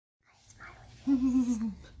hi,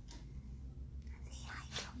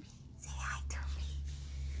 Toby. Say hi, Toby.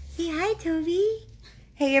 Say hi, Toby.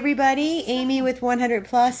 Hey, everybody. Amy with 100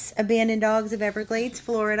 Plus Abandoned Dogs of Everglades,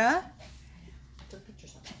 Florida. I took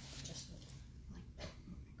pictures of it. Just like I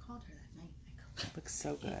called her that night. Looks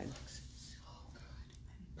so good. It looks so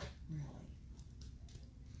good. Really.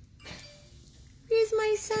 Here's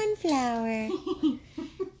my sunflower.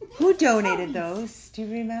 Who donated those? Do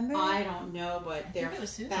you remember? I don't know, but they're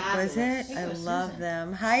fabulous. Was it? I love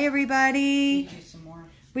them. Hi, everybody. Some more.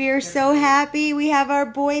 We are so happy we have our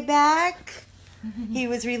boy back. He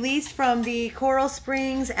was released from the Coral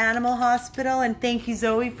Springs Animal Hospital, and thank you,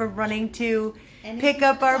 Zoe, for running to pick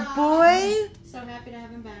up our boy. So happy to have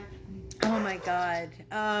him back. Oh my God.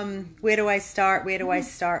 Where do I start? Where do I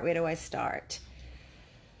start? Where do I start?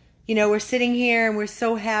 You know, we're sitting here and we're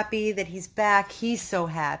so happy that he's back. He's so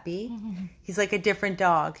happy. He's like a different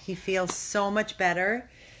dog. He feels so much better.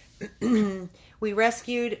 We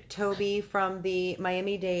rescued Toby from the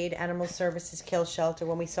Miami-Dade Animal Services Kill Shelter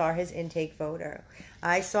when we saw his intake photo.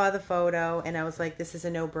 I saw the photo and I was like, this is a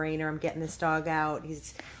no-brainer. I'm getting this dog out.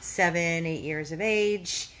 He's 7, 8 years of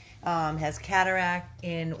age, has cataract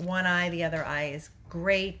in one eye. The other eye is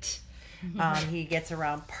great. He gets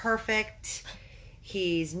around perfect.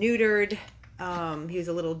 He's neutered. He was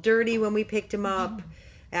a little dirty when we picked him up.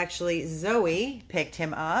 Actually, Zoe picked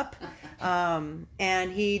him up.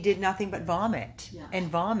 And he did nothing but vomit and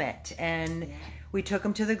vomit. And we took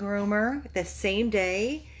him to the groomer the same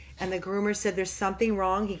day. And the groomer said there's something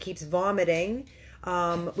wrong. He keeps vomiting.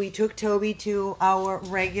 We took Toby to our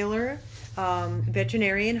regular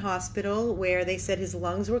veterinarian hospital where they said his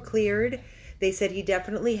lungs were cleared. They said he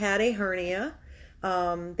definitely had a hernia.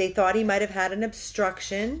 They thought he might have had an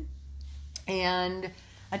obstruction. And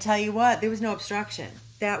I tell you what, there was no obstruction.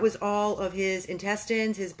 That was all of his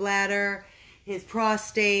intestines, his bladder, his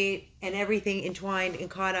prostate, and everything entwined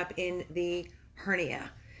and caught up in the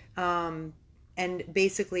hernia. And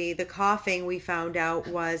basically the coughing we found out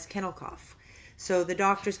was kennel cough. So the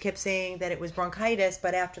doctors kept saying that it was bronchitis,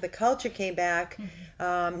 but after the culture came back,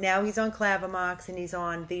 now he's on Clavamox and he's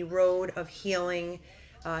on the road of healing.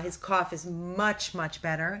 His cough is much, much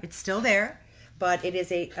better. It's still there, but it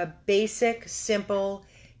is a basic, simple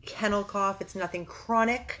kennel cough. It's nothing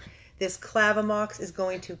chronic. This Clavamox is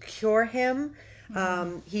going to cure him.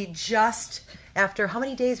 He just, after, how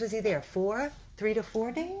many days was he there? 3 to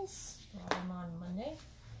 4 days? I'm on Monday.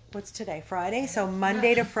 What's today? Friday? So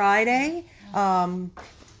Monday to Friday.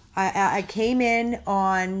 I came in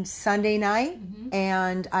on Sunday night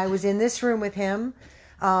and I was in this room with him.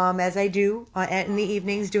 As I do in the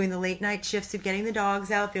evenings, doing the late night shifts of getting the dogs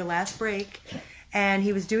out, their last break. And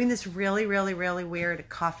he was doing this really, really, really weird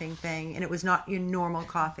coughing thing. And it was not your normal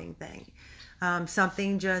coughing thing.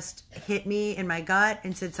 Something just hit me in my gut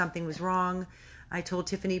and said something was wrong. I told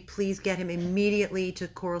Tiffany, please get him immediately to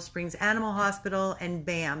Coral Springs Animal Hospital. And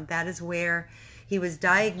bam, that is where he was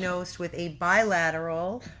diagnosed with a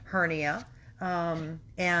bilateral hernia.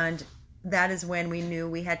 And that is when we knew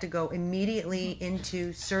we had to go immediately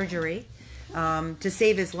into surgery to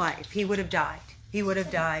save his life. He would have died. He would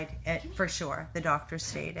have died for sure, the doctor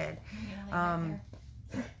stated.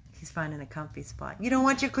 He's finding a comfy spot. You don't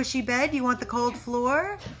want your cushy bed? You want the cold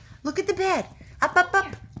floor? Look at the bed. Up, up,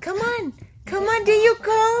 up. Come on. Come on, there you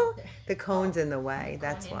go. The cone's in the way,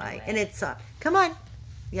 that's why. And it's up. Come on.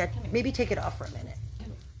 Yeah, maybe take it off for a minute.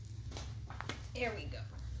 There we go.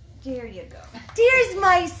 There you go. There's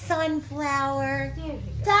my sunflower. There you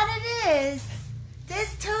go. That it is.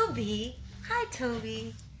 There's Toby. Hi,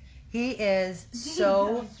 Toby. He is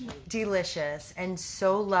so delicious and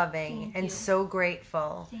so loving and so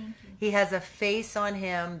grateful. He has a face on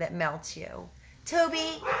him that melts you. Toby,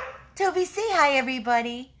 say hi,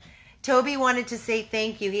 everybody. Toby wanted to say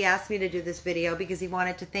thank you. He asked me to do this video because he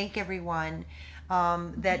wanted to thank everyone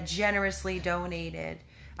that generously donated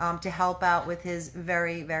to help out with his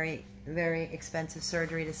very, very, very expensive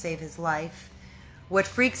surgery to save his life. What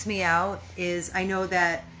freaks me out is I know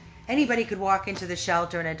that anybody could walk into the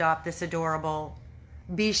shelter and adopt this adorable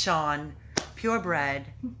Bichon, purebred,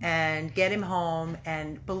 and get him home.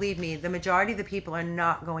 And believe me, the majority of the people are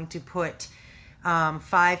not going to put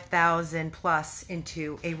 $5,000 plus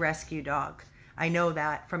into a rescue dog. I know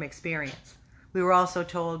that from experience. We were also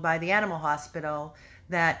told by the animal hospital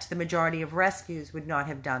that the majority of rescues would not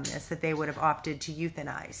have done this, that they would have opted to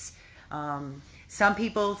euthanize. Some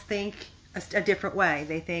people think a different way.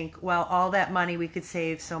 They think, well, all that money, we could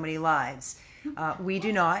save so many lives. We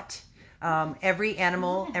do not. Every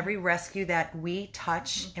animal, every rescue that we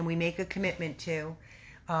touch and we make a commitment to,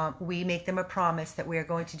 we make them a promise that we are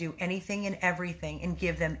going to do anything and everything and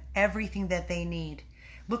give them everything that they need.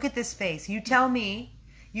 Look at this face. You tell me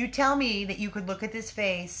that you could look at this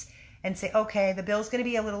face and say, okay, the bill's going to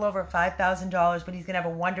be a little over $5,000, but he's going to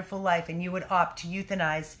have a wonderful life, and you would opt to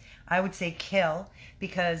euthanize. I would say kill,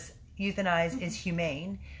 because euthanize is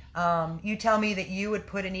humane. You tell me that you would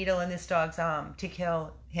put a needle in this dog's arm to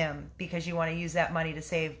kill him because you want to use that money to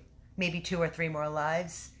save maybe 2 or 3 more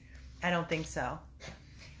lives. I don't think so.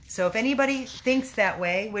 So if anybody thinks that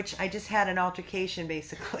way, which I just had an altercation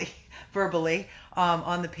basically verbally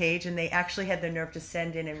on the page, and they actually had the nerve to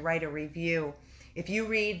send in and write a review. If you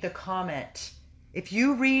read the comment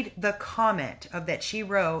of that she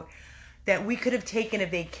wrote, that we could have taken a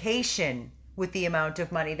vacation with the amount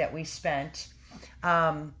of money that we spent.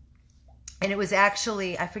 And it was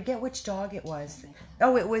actually, I forget which dog it was.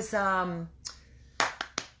 Oh, it was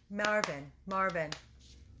Marvin.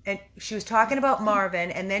 And she was talking about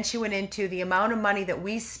Marvin, and then she went into the amount of money that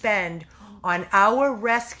we spend on our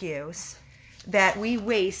rescues that we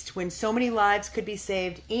waste when so many lives could be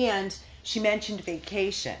saved. And she mentioned a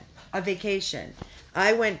vacation.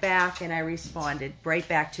 I went back and I responded right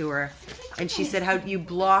back to her, and she said, how you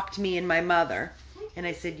blocked me and my mother. And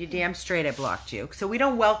I said, you damn straight I blocked you. So we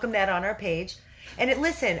don't welcome that on our page. And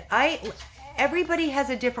listen, everybody has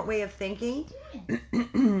a different way of thinking.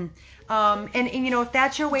 And you know, if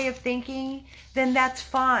that's your way of thinking, then that's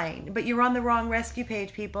fine. But you're on the wrong rescue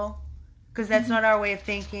page, people, because that's not our way of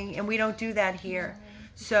thinking, and we don't do that here.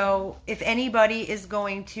 So if anybody is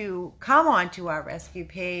going to come onto our rescue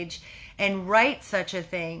page and write such a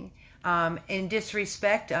thing and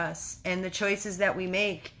disrespect us and the choices that we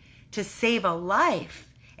make to save a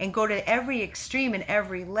life and go to every extreme and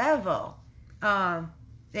every level,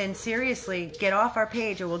 then seriously, get off our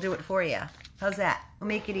page or we'll do it for you. How's that? We'll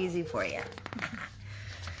make it easy for you.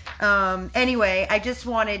 Anyway, I just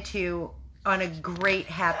wanted to, on a great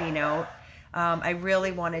happy note, I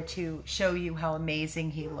really wanted to show you how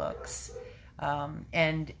amazing he looks.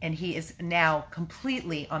 And he is now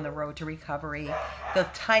completely on the road to recovery. The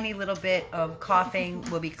tiny little bit of coughing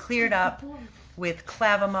will be cleared up with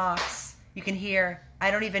Clavamox. You can hear, I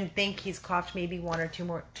don't even think he's coughed maybe 1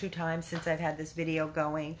 or 2 times since I've had this video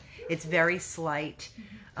going. It's very slight.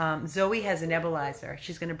 Zoe has a nebulizer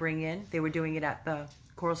she's going to bring in. They were doing it at the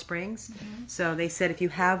Coral Springs. So they said if you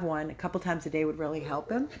have one, a couple times a day would really help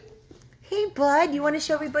him. Hey, bud, you want to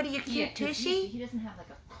show everybody your cute tushy? He doesn't have like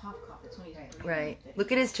a cough. It's when he's right.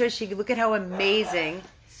 Look at his tushy. Look at how amazing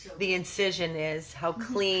the incision is. How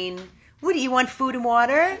clean. What do you want? Food and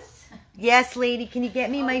water? Yes, lady. Can you get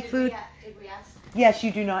me my food? Did we ask? Yes,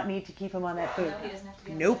 you do not need to keep him on that food. No, he doesn't have to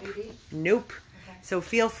be on Nope. BLVD? Nope. Okay. So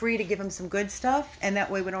feel free to give him some good stuff, and that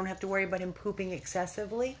way we don't have to worry about him pooping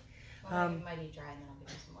excessively. Well, he might eat dry, and then I'll give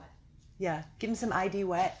him some wet. Yeah, give him some ID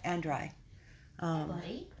wet and dry.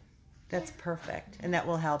 Buddy? That's perfect, and that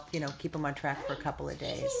will help, you know, keep him on track for a couple of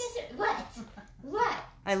days. What? What?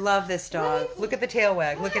 I love this dog. Look at the tail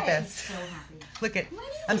wag. Look at this. So happy. Look at.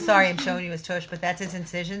 I'm sorry I'm showing you his tush, but that's his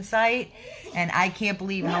incision site, and I can't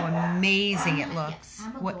believe how amazing it looks.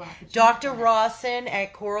 What Dr. Rawson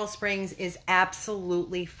at Coral Springs is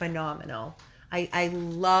absolutely phenomenal. I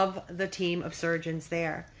love the team of surgeons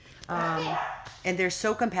there, and they're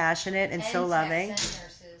so compassionate and so loving.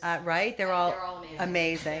 Right? They're all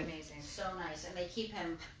amazing. They're amazing. So nice, and they keep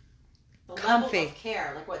him. The Comfy. level of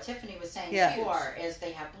care, like what Tiffany was saying before, is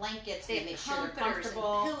they have blankets, they make sure they're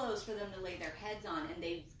comfortable. And pillows for them to lay their heads on, and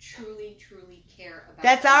they truly, trually care about.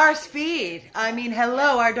 That's our speed. I mean,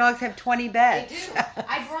 hello, our dogs have 20 beds. They do.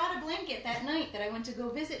 I brought a blanket that night that I went to go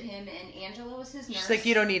visit him, and Angela was his nurse. She's like,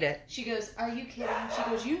 you don't need it. She goes, are you kidding? She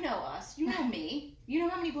goes, you know us. You know me. You know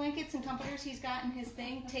how many blankets and comforters he's got in his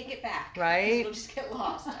thing? Take it back. Right? It'll just get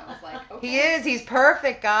lost. I was like, okay. He is. He's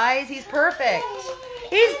perfect, guys. He's perfect.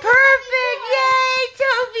 He's perfect. Yay,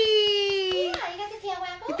 Toby. Yeah, you got the tail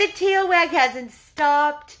wag. The tail wag hasn't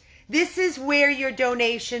stopped. This is where your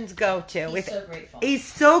donations go to. He's so grateful. He's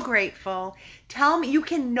so grateful. Tell me, you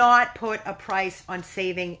cannot put a price on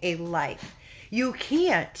saving a life. You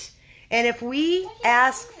can't. And if we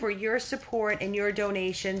ask for your support and your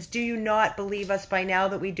donations, do you not believe us by now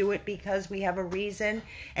that we do it because we have a reason,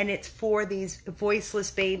 and it's for these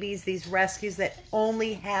voiceless babies, these rescues that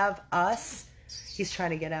only have us? He's trying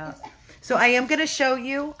to get out. So I am going to show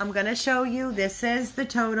you. I'm going to show you. This is the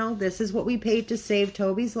total. This is what we paid to save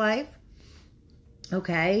Toby's life.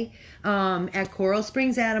 Okay. At Coral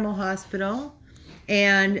Springs Animal Hospital.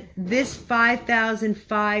 And this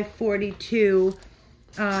 $5,542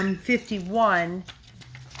 $51.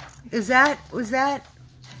 Was that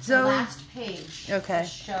The last page. Okay. To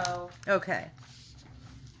show. Okay.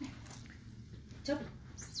 Toby.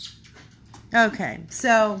 Okay.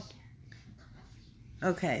 So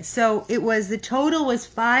Okay, so the total was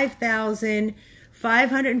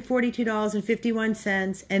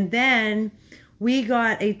 $5,542.51, and then we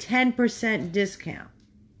got a 10% discount.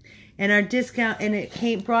 And our discount, and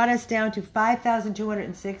it brought us down to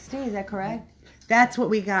 $5,260. Is that correct? That's what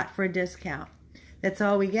we got for a discount. That's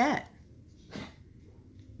all we get.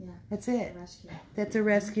 Yeah. That's it. Rescue. That's a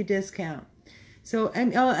rescue discount. So,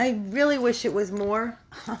 and I really wish it was more,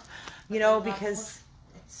 because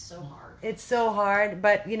It's so hard. it's so hard.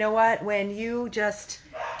 But you know what? When you just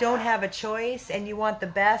don't have a choice and you want the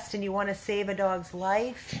best and you want to save a dog's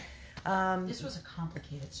life. This was a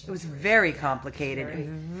complicated surgery. It was very complicated,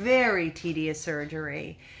 very tedious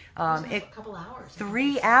surgery. A couple hours.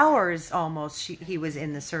 3 hours almost he was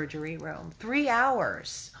in the surgery room. 3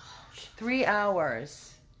 hours. 3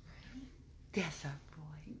 hours. That's our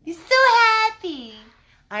boy. He's so happy.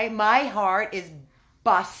 My heart is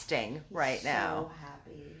busting right now. So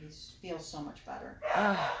happy. He feels so much better.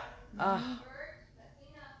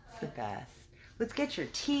 It's the best. Let's get your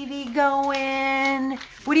TV going.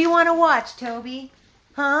 What do you want to watch, Toby?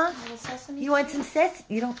 Huh? You want some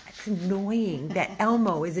sesame? You don't. It's annoying. That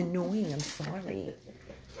Elmo is annoying. I'm sorry.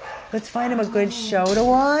 Let's find him a good show to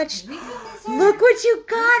watch. Look what you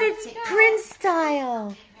got. It's Prince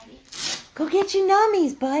style. Go get your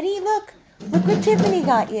nummies, buddy. Look what Tiffany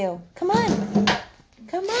got you. Come on.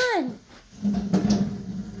 Come on.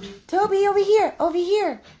 Toby, over here. Over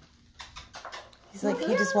here. He's like,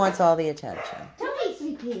 he just wants all the attention. Toby,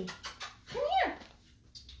 sweetie. Come here.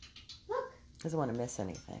 Look. Doesn't want to miss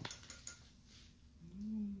anything.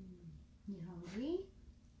 You hungry?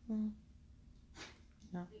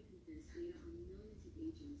 No.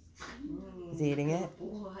 He's eating it.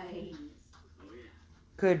 Boy.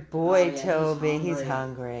 Good boy, Oh, yeah, Toby. he's He's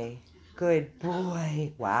hungry. Good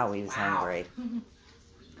boy. Wow, he was hungry.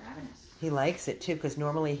 Ravenous. He likes it too, because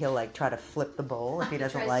normally he'll try to flip the bowl if he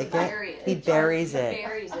doesn't like bury it. He buries it. He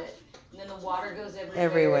buries it. And then the water goes everywhere.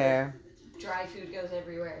 Everywhere. Dry food goes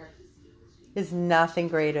everywhere. There's nothing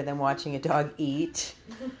greater than watching a dog eat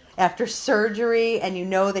after surgery, and you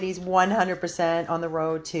know that he's 100% on the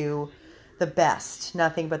road to the best.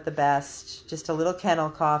 Nothing but the best. Just a little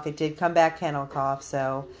kennel cough. It did come back kennel cough,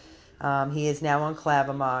 so he is now on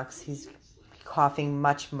Clavamox. He's coughing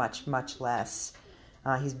much, much, much less.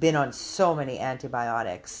 He's been on so many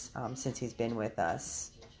antibiotics since he's been with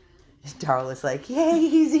us. Darla's like, yay,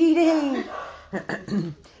 he's eating.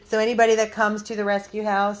 So anybody that comes to the rescue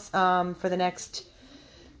house for the next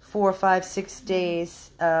 4, 5, 6 days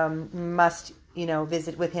must,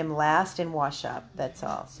 visit with him last and wash up. That's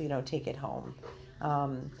all. So you don't take it home.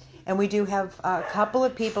 And we do have a couple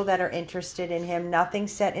of people that are interested in him. Nothing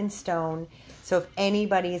set in stone. So if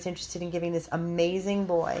anybody is interested in giving this amazing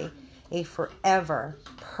boy a forever,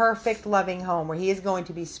 perfect, loving home where he is going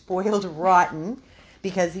to be spoiled rotten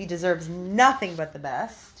because he deserves nothing but the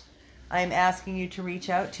best, I'm asking you to reach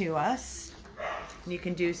out to us. You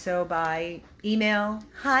can do so by email.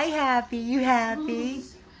 Hi, Happy. You happy?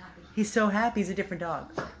 He's so happy. He's a different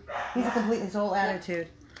dog. He's his whole attitude.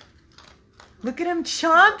 Look at him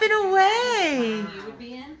chomping away. You would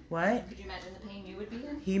be in? What? Could you imagine the pain you would be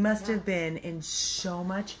in? He must have been in so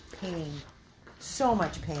much pain. So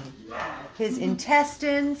much pain. His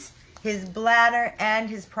intestines, his bladder, and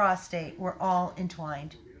his prostate were all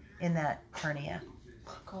entwined in that hernia.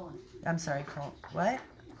 Colon. I'm sorry, what?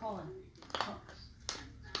 Colon.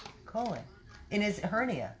 Colon. In his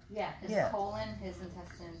hernia. Yeah, his colon, his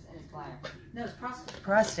intestines, and his bladder. No, it's prostate.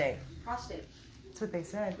 Prostate. Prostate. That's what they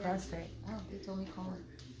said, prostate. Oh, they told me colon.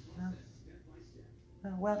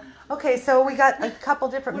 Oh, well, okay, so we got a couple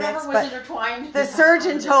different myths, Whatever was but intertwined. the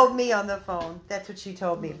surgeon told me on the phone. That's what she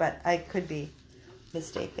told me, but I could be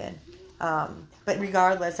mistaken. But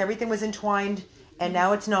regardless, everything was entwined, and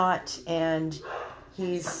now it's not, and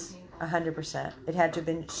he's 100%. It had to have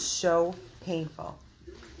been so painful.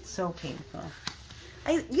 So painful.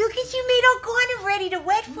 Look at you made all kind of ready to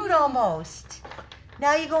wet food almost.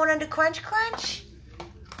 Now you're going under Crunch Crunch?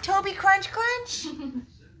 Toby Crunch Crunch?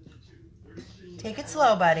 Take it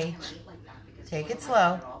slow, buddy. Take it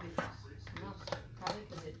slow.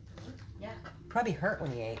 Probably hurt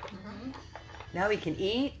when he ate. Now he can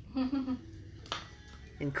eat. And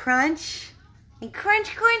crunch. And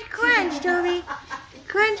crunch, crunch, crunch, Toby.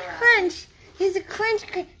 Crunch, crunch. He's a crunch,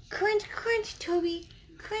 crunch, crunch, Toby.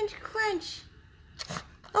 Crunch, crunch.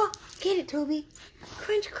 Oh, get it, Toby.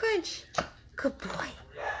 Crunch, crunch. Good boy.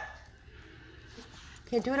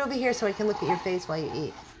 Okay, do it over here so I can look at your face while you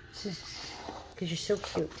eat. Because you're so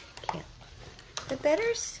cute. Can't. The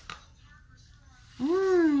betters?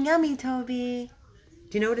 Yummy, Toby.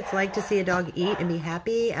 Do you know what it's like to see a dog eat and be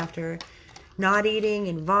happy after not eating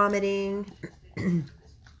and vomiting?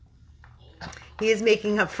 He is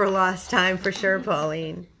making up for lost time for sure,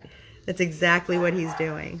 Pauline. That's exactly what he's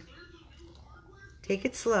doing. Take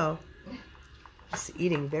it slow. He's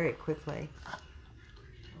eating very quickly.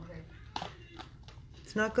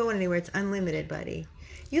 It's not going anywhere. It's unlimited, buddy.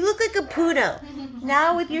 You look like a poodle.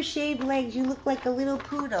 Now with your shaved legs, you look like a little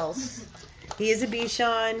poodle. He is a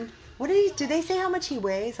Bichon. What do they say how much he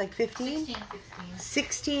weighs? Like 15?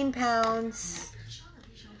 16 pounds.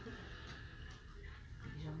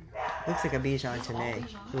 Looks like a Bichon to me.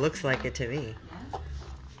 Looks like it to me.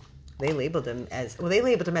 They labeled him as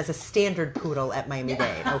a standard poodle at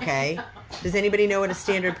Miami-Dade, okay? Does anybody know what a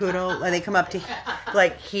standard poodle? They come up to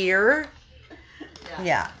like here?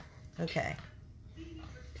 Yeah. Okay.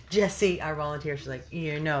 Jessie, our volunteer, she's like,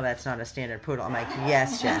 you know that's not a standard poodle. I'm like,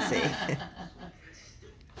 yes, Jessie.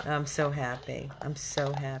 I'm so happy. I'm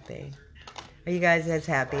so happy. Are you guys as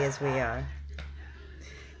happy as we are?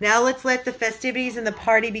 Now let's let the festivities and the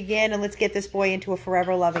party begin, and let's get this boy into a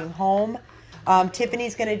forever loving home.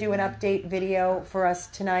 Tiffany's going to do an update video for us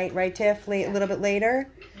tonight, right, Tiff? A little bit later.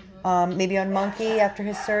 Maybe on Monkey after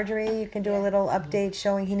his surgery. You can do a little update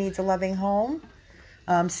showing he needs a loving home.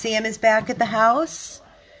 Sam is back at the house.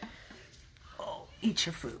 Oh, eat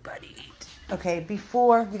your food, buddy. Eat. Okay,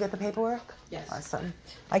 before you get the paperwork? Yes. Awesome.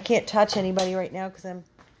 I can't touch anybody right now because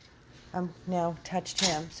I'm now touched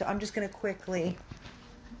him. So I'm just going to quickly,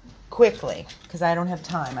 because I don't have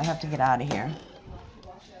time. I have to get out of here.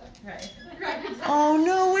 Right. Oh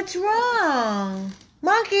no, what's wrong?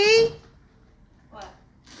 Monkey! What?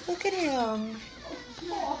 Look at him.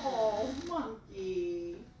 Oh,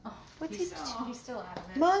 monkey. Oh, What's he's he still out of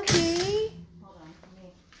it. Monkey! Hold on for me.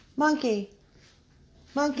 Monkey!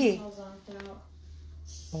 Monkey! Hold on, get out.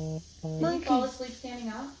 Monkey! Did you fall asleep standing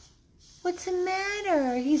up? What's the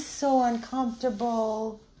matter? He's so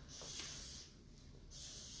uncomfortable.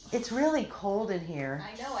 It's really cold in here.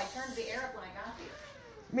 I know. I turned the air up when I got here.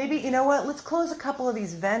 Maybe, you know what? Let's close a couple of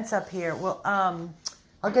these vents up here. Well,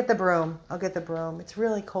 I'll get the broom. It's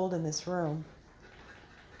really cold in this room.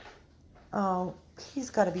 Oh, he's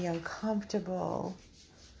got to be uncomfortable.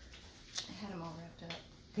 I had him all wrapped up.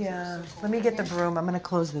 Yeah. So Let me get the broom. I'm going to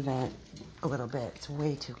close the vent a little bit. It's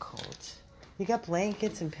way too cold. You got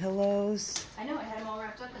blankets and pillows. I know. I had him all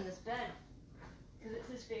wrapped up in this bed because it's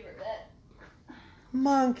his favorite bed.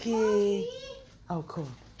 Monkey. Oh, cool.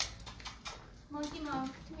 Monkey Mom,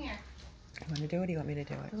 come here. You want to do it or do you want me to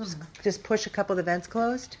do it? Just push a couple of the vents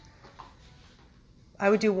closed. I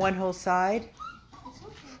would do one whole side. It's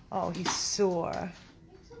okay. Oh, he's sore.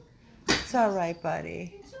 It's okay. It's all right,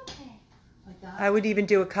 buddy. It's okay. Like that? I would even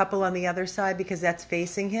do a couple on the other side because that's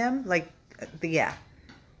facing him. Like, yeah.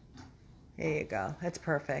 There you go. That's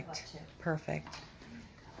perfect. Perfect.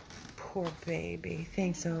 Poor baby.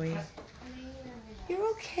 Thanks, Zoe. You're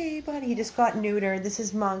okay, buddy. He just got neutered. This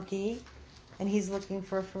is Monkey. And he's looking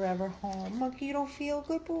for a forever home. Monkey, you don't feel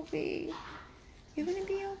good, booby? You're going to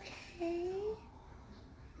be okay?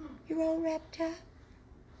 You're all wrapped up?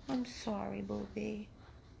 I'm sorry, booby.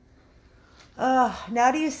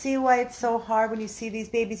 Now do you see why it's so hard when you see these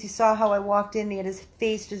babies? You saw how I walked in. He had his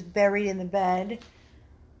face just buried in the bed.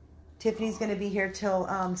 Tiffany's going to be here till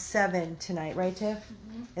 7 tonight, right, Tiff?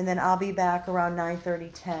 Mm-hmm. And then I'll be back around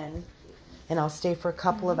 9:30, 10. And I'll stay for a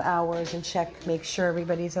couple of hours and make sure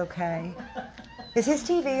everybody's okay. Is his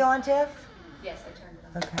TV on, Tiff? Yes, I turned it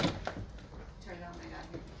on. Okay. Turned it on when I got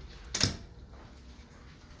here.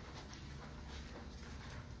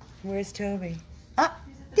 Where's Toby? Ah,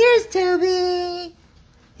 there's Toby.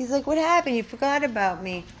 He's like, what happened? You forgot about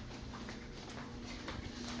me.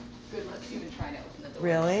 Good, let's even try to open the door.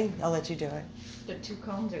 Really? I'll let you do it. The 2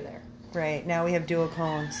 cones are there. Great. Now we have dual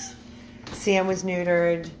cones. Sam was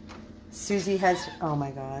neutered. Susie has... Oh,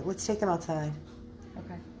 my God. Let's take them outside.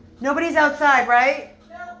 Okay. Nobody's outside, right?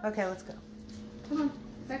 No. Okay, let's go. Come on,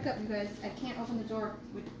 back up, you guys. I can't open the door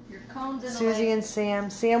with your cones in the Susie way. and Sam.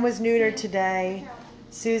 Sam was neutered today.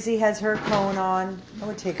 Susie has her cone on. I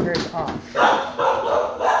would take hers off.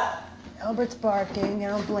 Albert's barking. I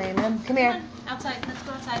don't blame him. Come here. Outside. Let's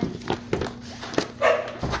go outside.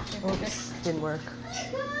 Oops, didn't work.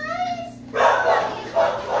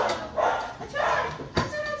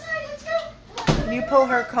 Can you pull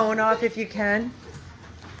her cone off if you can?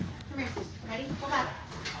 Come here. Ready? Go back.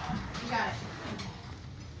 You got it.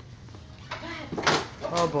 Go ahead.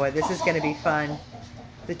 Oh boy, this is going to be fun.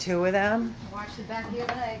 The two of them. Watch the back of your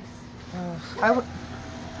legs.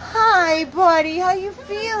 Hi, buddy. How you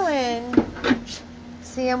feeling?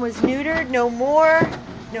 Sam was neutered. No more.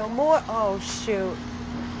 No more. Oh, shoot.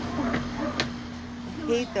 I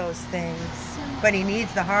hate those things. But he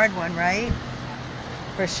needs the hard one, right?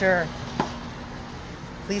 For sure.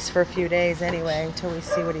 At least for a few days anyway, until we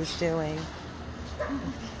see what he's doing.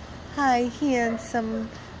 Hi, handsome.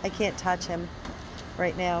 I can't touch him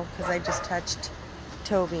right now because I just touched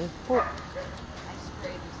Toby. Oh.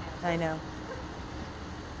 I know.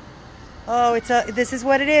 Oh, this is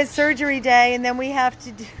what it is, surgery day, and then we have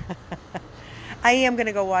to do... I am going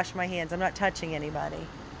to go wash my hands. I'm not touching anybody.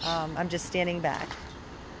 I'm just standing back.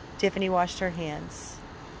 Tiffany washed her hands.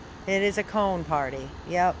 It is a cone party.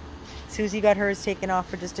 Yep. Susie got hers taken off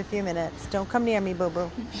for just a few minutes. Don't come near me,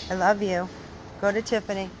 boo-boo. I love you. Go to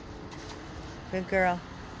Tiffany. Good girl.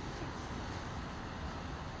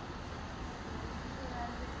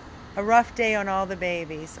 A rough day on all the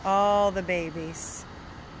babies. All the babies.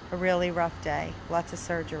 A really rough day. Lots of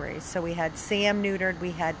surgeries. So we had Sam neutered.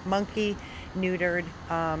 We had Monkey neutered.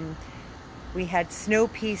 We had Snow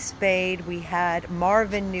Pea spayed. We had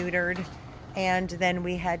Marvin neutered. And then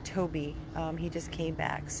we had Toby. He just came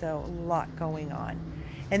back. So a lot going on.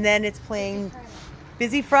 And then it's playing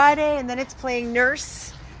Busy Friday. And then it's playing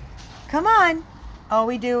nurse. Come on. All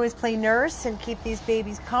we do is play nurse and keep these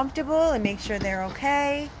babies comfortable and make sure they're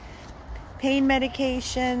okay. Pain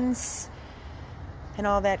medications and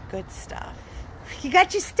all that good stuff. You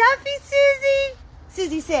got your stuffy, Susie?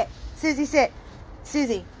 Susie, sit. Susie, sit.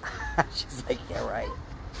 Susie. She's like, yeah, right.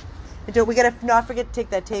 And we gotta not forget to take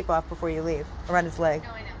that tape off before you leave around his leg. No,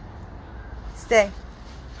 I know. Stay.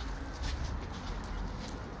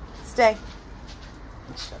 Stay.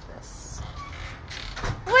 Shut this.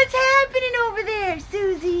 What's happening over there,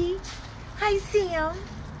 Susie? Hi, Sam.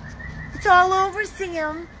 It's all over,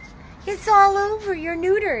 Sam. It's all over. You're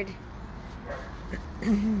neutered.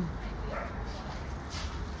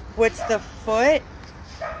 What's the foot?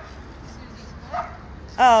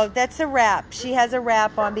 Oh, that's a wrap. She has a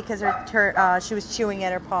wrap on because she was chewing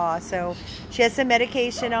at her paw. So she has some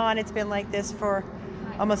medication on. It's been like this for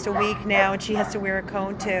almost a week now, and she has to wear a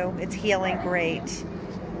cone too. It's healing great.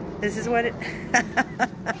 This is what it...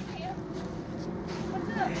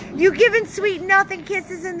 You giving Sweet nothing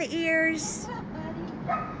kisses in the ears?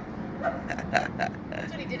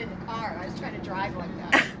 That's what he did in the car. I was trying to drive like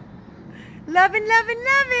that. Lovin', lovin',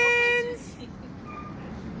 lovin's.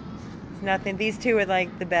 It's nothing. These two are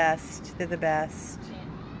like the best. They're the best.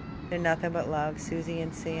 They're nothing but love, Susie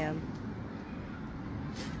and Sam.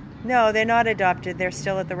 No, they're not adopted. They're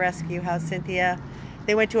still at the rescue house, Cynthia.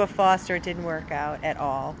 They went to a foster. It didn't work out at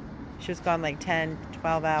all. She was gone like 10,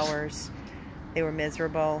 12 hours. They were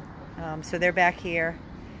miserable. So they're back here.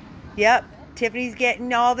 Yep. Tiffany's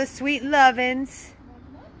getting all the sweet lovin's.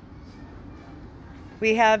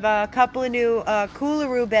 We have a couple of new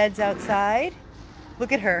coolaroo beds outside.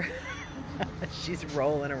 Look at her. She's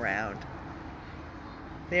rolling around.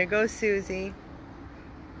 There goes Susie.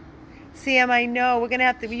 Sam, I know. We're going to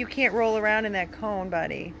have to... You can't roll around in that cone,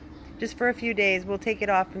 buddy. Just for a few days. We'll take it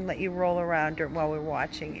off and let you roll around while we're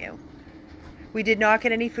watching you. We did not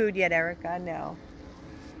get any food yet, Erica. No.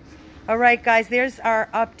 All right, guys. There's our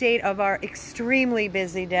update of our extremely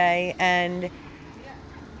busy day. And...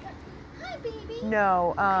 Hi, baby.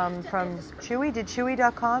 No, from Chewy. Did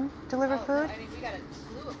Chewy.com deliver food? I mean, we got a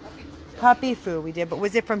slew of puppy food. Puppy food we did, but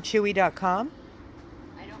was it from Chewy.com?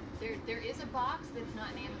 I don't. There is a box that's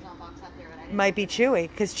not an Amazon box out there, but I didn't. Might be Chewy,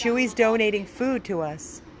 because Chewy's donating food to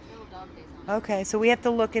us. Little dog face on it. Okay, so we have to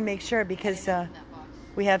look and make sure because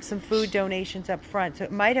we have some food donations up front. So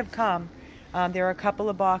it might have come. There are a couple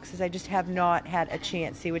of boxes. I just have not had a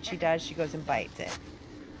chance. See what she does? She goes and bites it.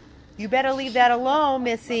 You better leave that alone,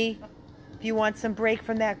 Missy. If you want some break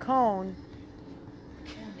from that cone.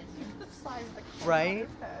 Right?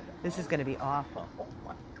 This is going to be awful.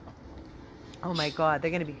 Oh my God,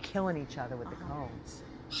 they're going to be killing each other with the cones.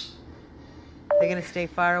 They're going to stay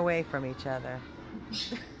far away from each other.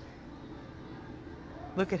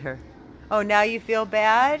 Look at her. Oh, now you feel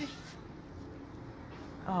bad?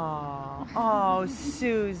 Oh,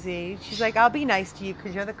 Susie. She's like, I'll be nice to you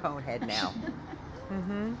because you're the cone head now.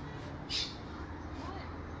 Mm-hmm.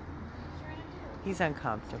 He's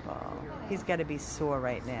uncomfortable. He's got to be sore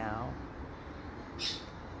right now.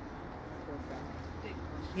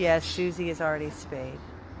 Yes, Susie is already spayed.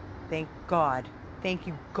 Thank God. Thank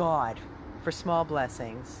you, God, for small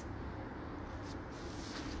blessings.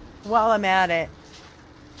 While I'm at it.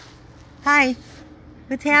 Hi.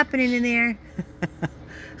 What's happening in there?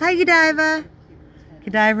 Hi, Godiva.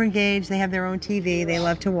 Godiva and Gage, they have their own TV. They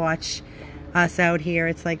love to watch us out here.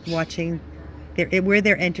 It's like watching... We're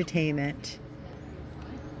their entertainment.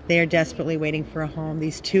 They are desperately waiting for a home.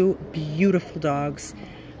 These two beautiful dogs,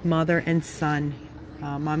 mother and son.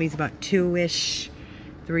 Mommy's about 2-ish,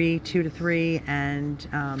 2 to 3, and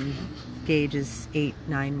Gage is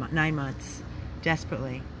 9 months.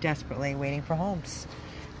 Desperately waiting for homes.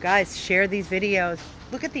 Guys, share these videos.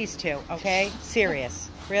 Look at these two, okay? Serious.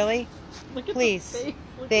 Really? Look at Please. the face.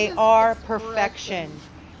 Look They at his are expression. perfection.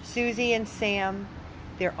 Susie and Sam,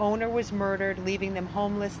 their owner was murdered, leaving them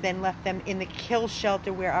homeless, then left them in the kill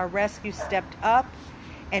shelter where our rescue stepped up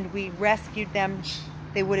and we rescued them.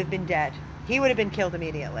 They would have been dead. He would have been killed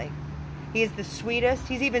immediately. He is the sweetest.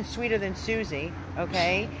 He's even sweeter than Susie,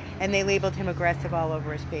 okay? And they labeled him aggressive all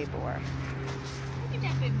over his paperwork. Look at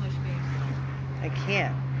that big mush face. I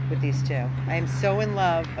can't with these two. I am so in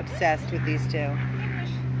love, obsessed with these two.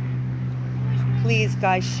 Please,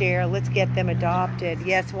 guys, share. Let's get them adopted.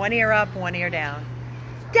 Yes, one ear up, one ear down.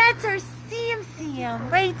 That's our Sam.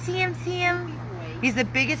 Right, Sam? He's the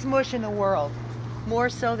biggest mush in the world. More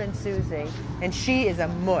so than Susie. And she is a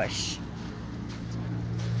mush.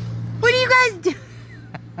 What are you guys doing?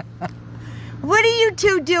 What are you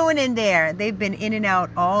two doing in there? They've been in and out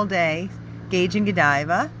all day. Gage and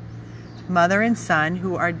Godiva, mother and son,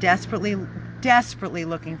 who are desperately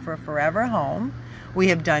looking for a forever home. We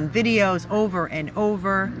have done videos over and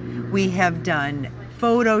over. We have done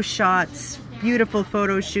photo shots, beautiful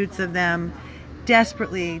photo shoots of them,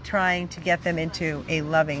 desperately trying to get them into a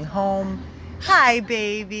loving home. Hi,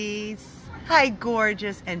 babies. Hi,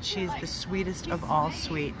 gorgeous. And she's the sweetest of all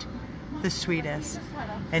sweet. The sweetest.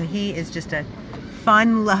 And he is just a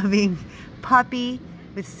fun-loving puppy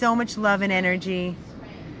with so much love and energy.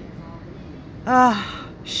 Oh,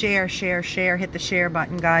 share. Hit the share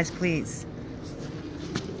button, guys, please.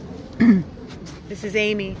 This is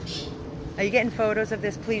Amy. Are you getting photos of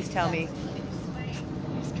this? Please tell me.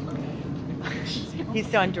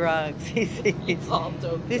 He's on drugs.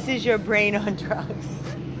 This is your brain on drugs.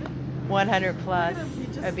 100 plus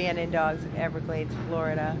abandoned dogs in Everglades,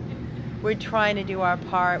 Florida. We're trying to do our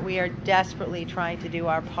part. We are desperately trying to do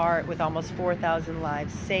our part with almost 4,000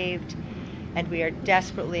 lives saved. And we are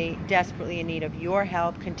desperately in need of your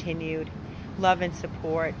help, continued love and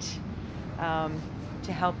support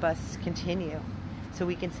to help us continue. So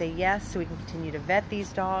we can say yes, so we can continue to vet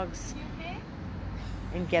these dogs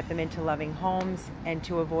and get them into loving homes and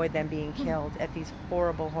to avoid them being killed at these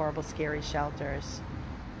horrible, scary shelters.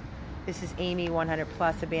 This is Amy, 100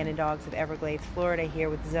 plus abandoned dogs of Everglades, Florida, here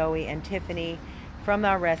with Zoe and Tiffany from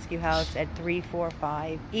our rescue house at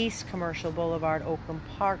 345 East Commercial Boulevard, Oakland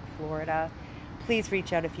Park, Florida. Please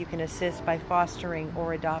reach out if you can assist by fostering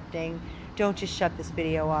or adopting. Don't just shut this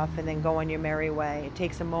video off and then go on your merry way. It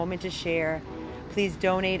takes a moment to share. Please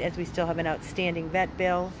donate, as we still have an outstanding vet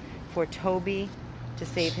bill for Toby to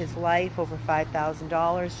save his life, over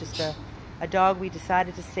 $5,000. Just a dog we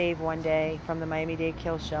decided to save one day from the Miami-Dade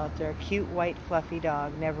kill shelter. Cute, white, fluffy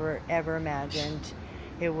dog. Never, ever imagined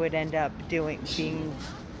it would end up being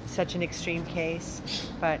such an extreme case.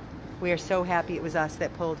 But we are so happy it was us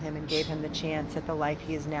that pulled him and gave him the chance at the life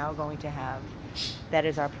he is now going to have. That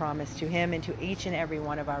is our promise to him and to each and every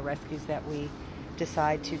one of our rescues that we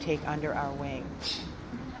decide to take under our wing.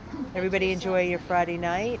 Everybody enjoy your Friday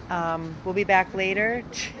night. We'll be back later.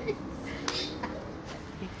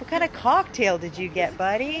 What kind of cocktail did you get,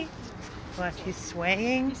 buddy? Watch, he's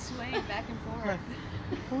swaying. He's swaying back and forth.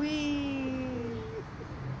 Wee.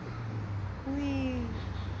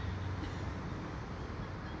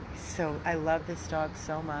 So I love this dog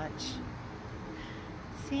so much.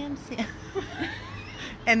 Sam.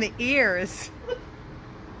 And the ears.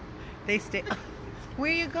 They stay.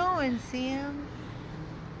 Where you going, Sam?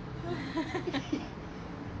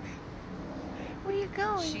 Where you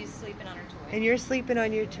going? She's sleeping on her toy. And you're sleeping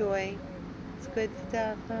on your toy. It's good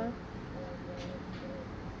stuff, huh?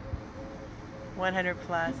 100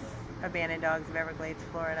 plus abandoned dogs of Everglades,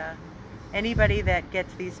 Florida. Anybody that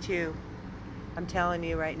gets these two, I'm telling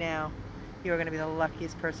you right now, you're going to be the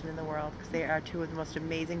luckiest person in the world, because they are two of the most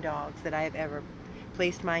amazing dogs that I have ever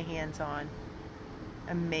placed my hands on.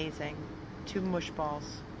 Amazing. Two mush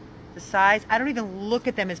balls. The size, I don't even look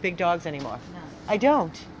at them as big dogs anymore. No. I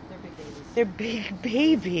don't. They're big babies. They're big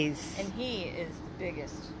babies. And he is the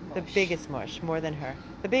biggest mush. The biggest mush, more than her.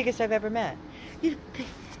 The biggest I've ever met.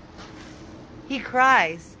 He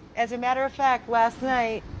cries. As a matter of fact, last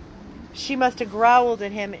night, she must have growled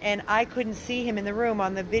at him, and I couldn't see him in the room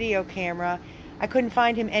on the video camera. I couldn't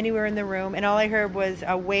find him anywhere in the room, and all I heard was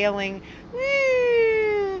a wailing.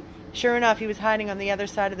 Wee! Sure enough, he was hiding on the other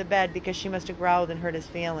side of the bed because she must have growled and hurt his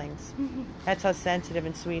feelings. That's how sensitive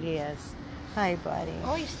and sweet he is. Hi, buddy.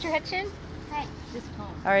 Oh, you stretching? Hey, just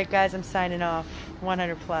home. All right, guys, I'm signing off.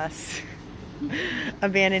 100 plus.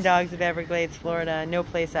 Abandoned dogs of Everglades, Florida. No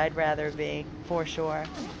place I'd rather be, for sure.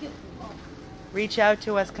 Reach out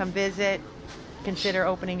to us. Come visit. Consider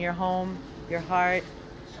opening your home, your heart.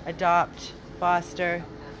 Adopt, foster.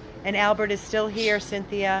 And Albert is still here,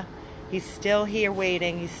 Cynthia. He's still here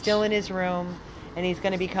waiting. He's still in his room, and he's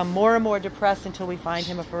going to become more and more depressed until we find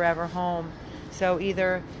him a forever home. So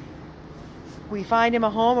either we find him a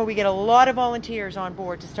home, or we get a lot of volunteers on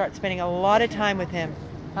board to start spending a lot of time with him.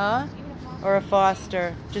 Huh? Or a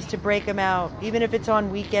foster, just to break him out. Even if it's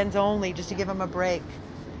on weekends only, just to give him a break.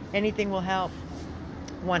 Anything will help.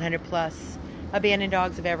 100 plus. Abandoned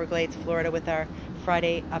Dogs of Everglades, Florida, with our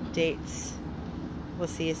Friday updates. We'll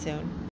see you soon.